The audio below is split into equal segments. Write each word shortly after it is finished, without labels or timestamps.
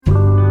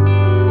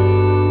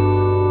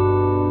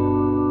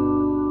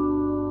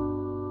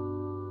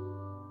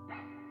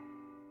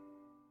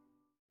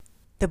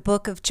The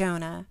Book of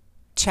Jonah,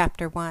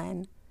 Chapter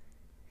 1.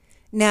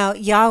 Now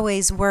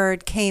Yahweh's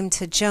word came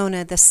to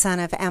Jonah the son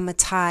of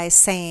Amittai,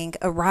 saying,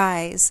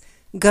 Arise,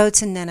 go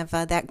to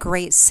Nineveh, that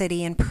great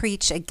city, and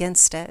preach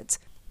against it,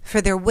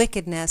 for their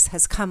wickedness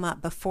has come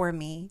up before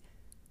me.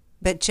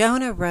 But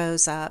Jonah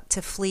rose up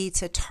to flee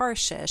to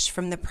Tarshish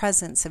from the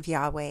presence of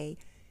Yahweh.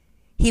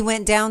 He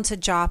went down to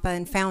Joppa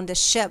and found a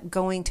ship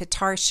going to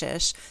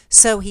Tarshish,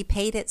 so he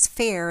paid its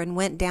fare and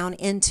went down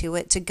into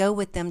it to go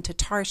with them to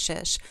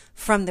Tarshish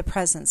from the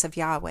presence of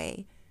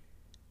Yahweh.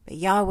 But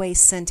Yahweh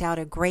sent out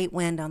a great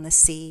wind on the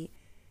sea,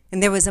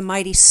 and there was a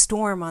mighty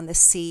storm on the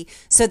sea,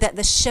 so that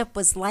the ship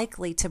was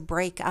likely to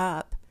break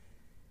up.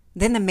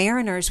 Then the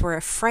mariners were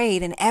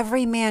afraid, and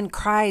every man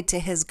cried to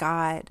his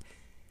God.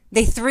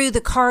 They threw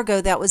the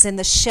cargo that was in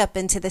the ship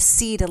into the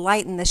sea to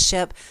lighten the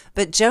ship,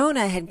 but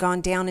Jonah had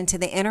gone down into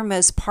the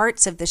innermost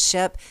parts of the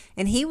ship,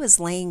 and he was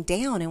laying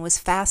down and was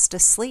fast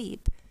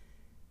asleep.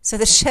 So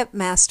the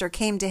shipmaster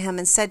came to him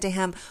and said to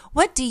him,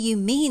 What do you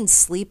mean,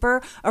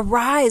 sleeper?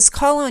 Arise,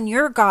 call on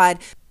your God.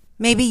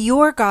 Maybe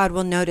your God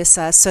will notice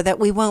us so that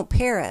we won't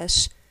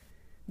perish.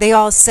 They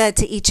all said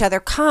to each other,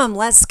 Come,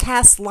 let's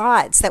cast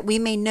lots, that we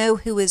may know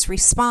who is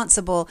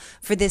responsible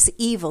for this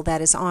evil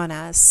that is on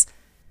us.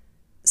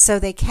 So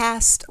they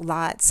cast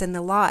lots, and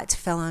the lot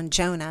fell on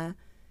Jonah.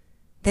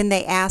 Then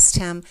they asked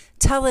him,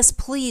 Tell us,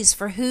 please,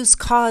 for whose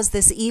cause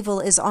this evil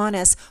is on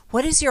us.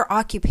 What is your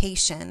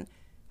occupation?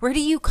 Where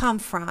do you come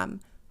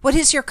from? What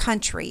is your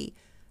country?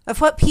 Of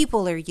what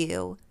people are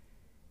you?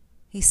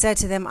 He said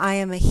to them, I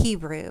am a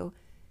Hebrew,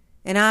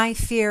 and I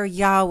fear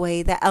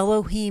Yahweh, the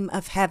Elohim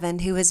of heaven,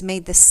 who has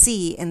made the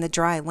sea and the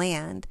dry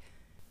land.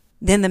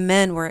 Then the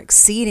men were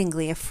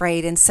exceedingly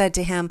afraid and said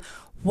to him,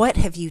 What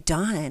have you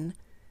done?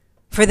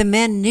 For the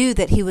men knew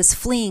that he was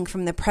fleeing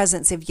from the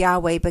presence of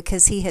Yahweh,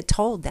 because he had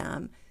told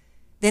them.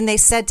 Then they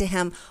said to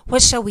him,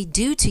 What shall we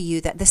do to you,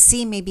 that the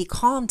sea may be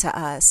calm to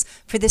us?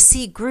 For the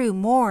sea grew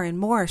more and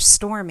more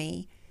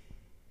stormy.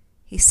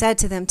 He said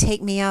to them,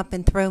 Take me up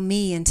and throw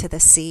me into the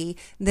sea.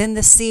 Then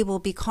the sea will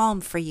be calm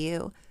for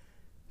you.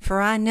 For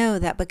I know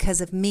that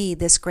because of me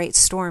this great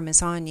storm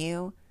is on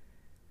you.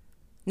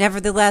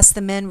 Nevertheless,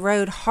 the men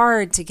rowed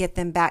hard to get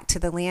them back to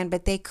the land,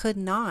 but they could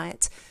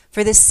not,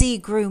 for the sea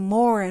grew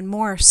more and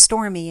more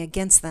stormy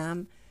against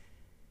them.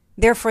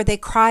 Therefore they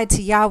cried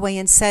to Yahweh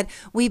and said,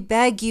 We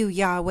beg you,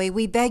 Yahweh,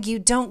 we beg you,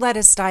 don't let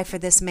us die for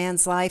this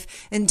man's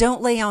life, and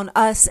don't lay on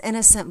us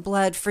innocent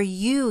blood, for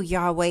you,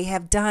 Yahweh,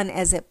 have done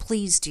as it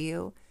pleased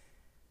you.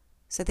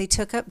 So they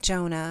took up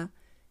Jonah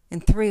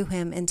and threw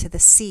him into the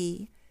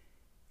sea,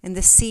 and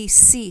the sea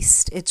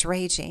ceased its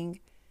raging.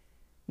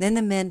 Then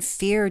the men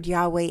feared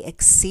Yahweh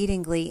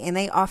exceedingly, and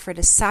they offered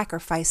a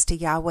sacrifice to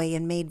Yahweh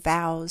and made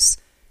vows.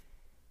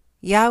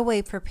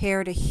 Yahweh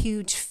prepared a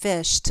huge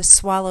fish to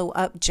swallow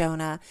up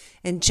Jonah,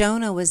 and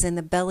Jonah was in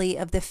the belly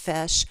of the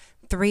fish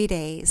 3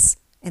 days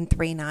and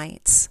 3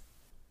 nights.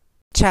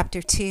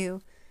 Chapter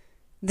 2.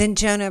 Then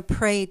Jonah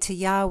prayed to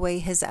Yahweh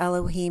his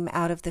Elohim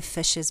out of the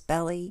fish's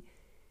belly.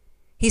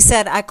 He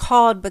said, I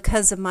called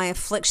because of my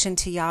affliction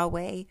to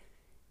Yahweh.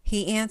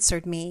 He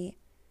answered me.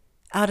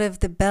 Out of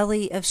the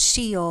belly of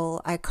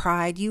Sheol I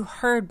cried, you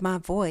heard my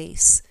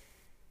voice.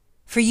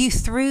 For you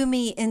threw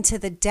me into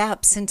the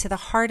depths, into the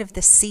heart of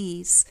the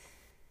seas.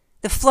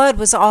 The flood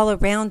was all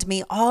around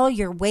me. All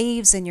your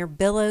waves and your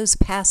billows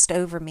passed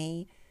over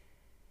me.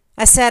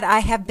 I said,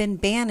 I have been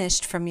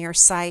banished from your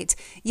sight,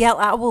 yet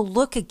I will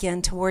look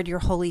again toward your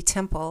holy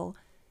temple.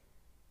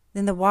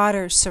 Then the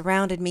waters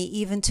surrounded me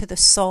even to the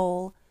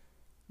soul.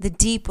 The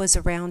deep was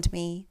around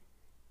me.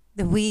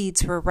 The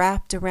weeds were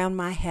wrapped around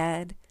my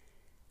head.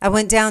 I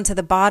went down to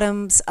the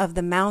bottoms of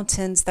the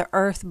mountains. The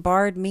earth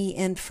barred me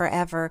in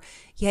forever.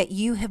 Yet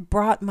you have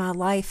brought my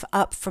life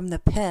up from the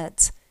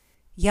pit,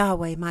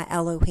 Yahweh, my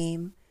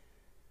Elohim.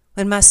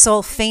 When my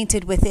soul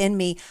fainted within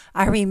me,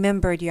 I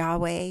remembered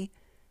Yahweh.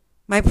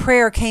 My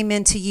prayer came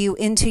into you,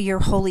 into your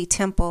holy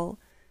temple.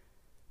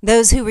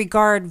 Those who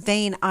regard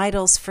vain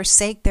idols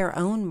forsake their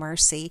own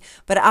mercy,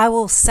 but I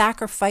will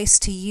sacrifice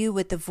to you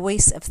with the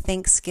voice of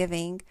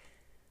thanksgiving.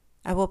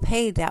 I will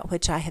pay that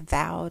which I have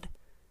vowed.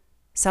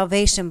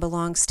 Salvation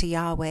belongs to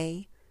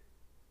Yahweh.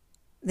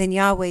 Then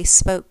Yahweh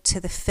spoke to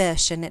the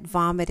fish, and it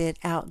vomited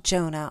out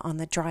Jonah on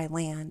the dry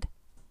land.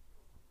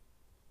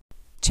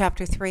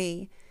 Chapter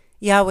 3.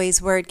 Yahweh's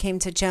word came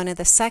to Jonah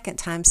the second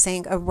time,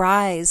 saying,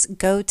 Arise,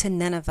 go to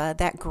Nineveh,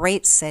 that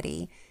great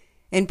city,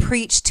 and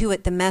preach to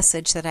it the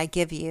message that I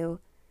give you.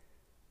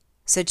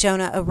 So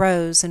Jonah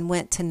arose and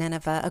went to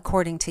Nineveh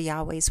according to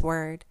Yahweh's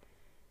word.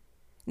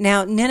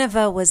 Now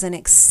Nineveh was an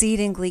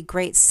exceedingly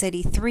great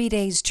city, 3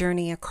 days'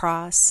 journey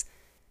across.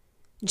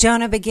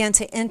 Jonah began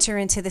to enter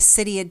into the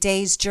city a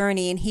day's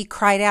journey, and he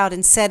cried out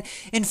and said,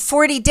 In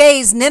 40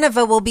 days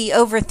Nineveh will be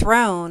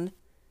overthrown.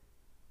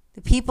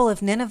 The people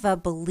of Nineveh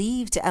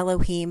believed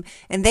Elohim,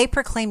 and they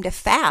proclaimed a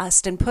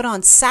fast and put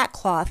on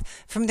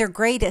sackcloth from their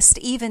greatest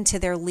even to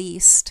their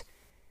least.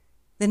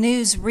 The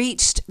news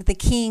reached the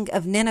king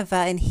of Nineveh,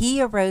 and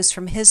he arose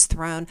from his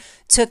throne,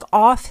 took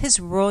off his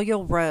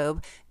royal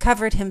robe,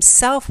 covered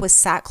himself with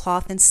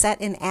sackcloth, and sat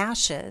in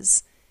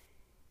ashes.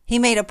 He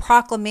made a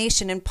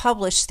proclamation and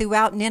published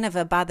throughout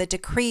Nineveh by the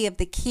decree of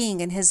the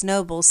king and his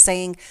nobles,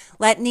 saying,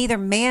 "Let neither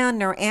man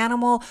nor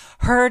animal,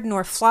 herd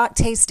nor flock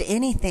taste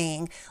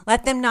anything.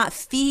 Let them not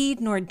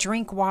feed nor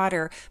drink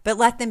water, but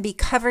let them be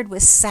covered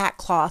with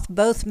sackcloth,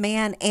 both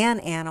man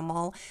and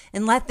animal,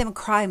 and let them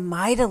cry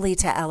mightily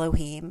to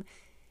Elohim.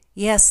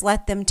 Yes,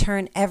 let them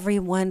turn every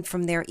one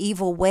from their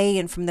evil way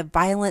and from the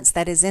violence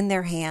that is in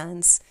their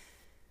hands.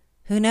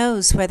 Who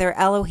knows whether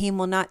Elohim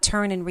will not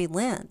turn and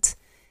relent,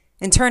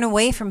 and turn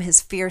away from his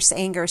fierce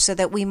anger so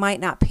that we might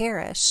not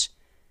perish?"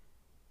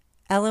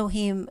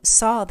 Elohim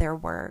saw their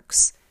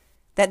works,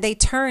 that they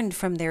turned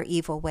from their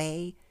evil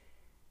way.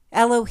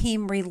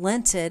 Elohim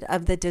relented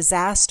of the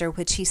disaster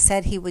which he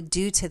said he would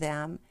do to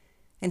them,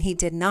 and he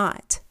did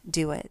not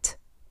do it.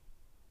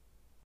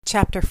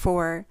 Chapter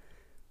 4.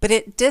 But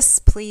it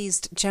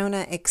displeased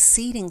Jonah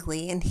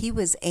exceedingly, and he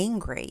was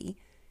angry.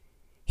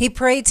 He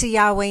prayed to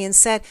Yahweh and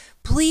said,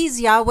 "Please,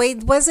 Yahweh,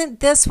 wasn't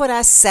this what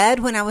I said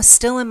when I was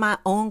still in my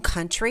own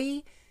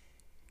country?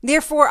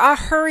 Therefore I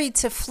hurried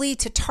to flee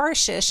to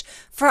Tarshish,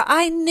 for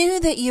I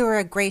knew that you are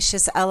a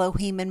gracious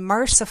Elohim and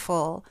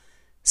merciful,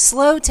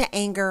 slow to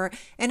anger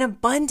and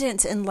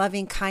abundant in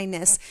loving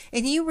kindness,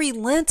 and you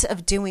relent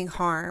of doing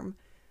harm.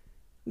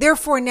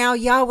 Therefore now,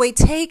 Yahweh,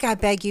 take, I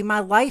beg you, my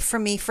life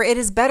from me, for it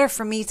is better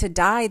for me to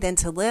die than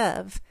to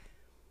live."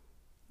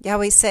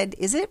 Yahweh said,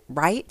 "Is it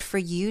right for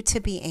you to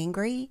be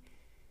angry?"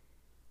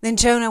 Then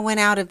Jonah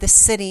went out of the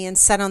city and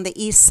sat on the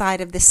east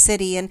side of the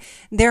city, and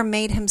there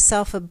made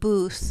himself a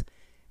booth,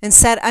 and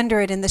sat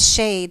under it in the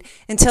shade,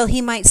 until he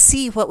might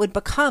see what would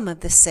become of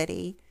the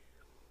city.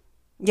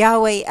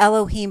 Yahweh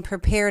Elohim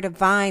prepared a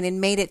vine and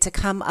made it to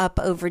come up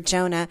over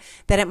Jonah,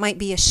 that it might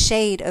be a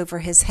shade over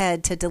his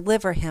head to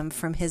deliver him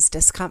from his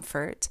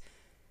discomfort.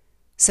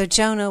 So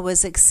Jonah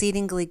was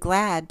exceedingly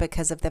glad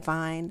because of the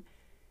vine.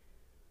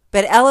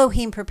 But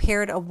Elohim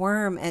prepared a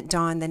worm at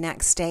dawn the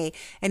next day,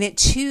 and it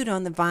chewed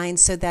on the vine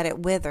so that it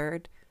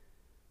withered.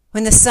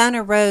 When the sun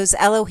arose,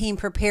 Elohim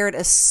prepared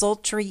a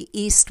sultry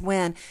east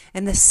wind,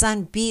 and the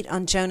sun beat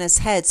on Jonah's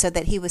head so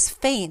that he was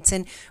faint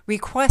and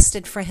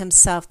requested for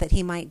himself that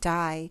he might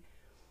die.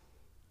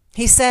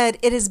 He said,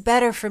 "It is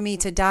better for me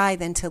to die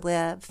than to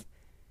live."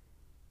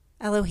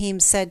 Elohim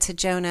said to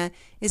Jonah,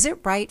 "Is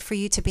it right for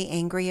you to be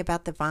angry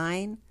about the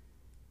vine?"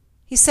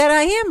 He said,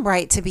 "I am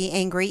right to be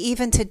angry,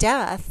 even to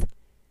death."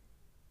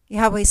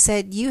 Yahweh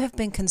said, "You have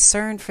been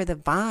concerned for the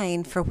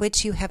vine for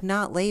which you have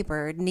not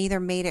labored, neither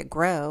made it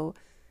grow,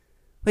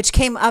 which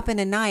came up in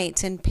a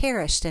night and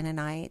perished in a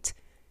night.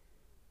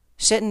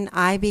 Shouldn't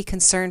I be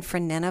concerned for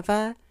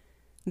Nineveh,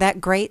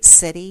 that great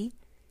city,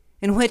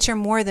 in which are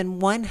more than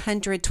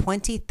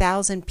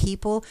 120,000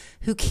 people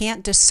who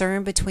can't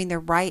discern between their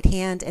right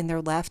hand and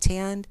their left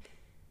hand,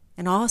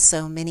 and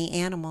also many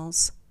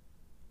animals?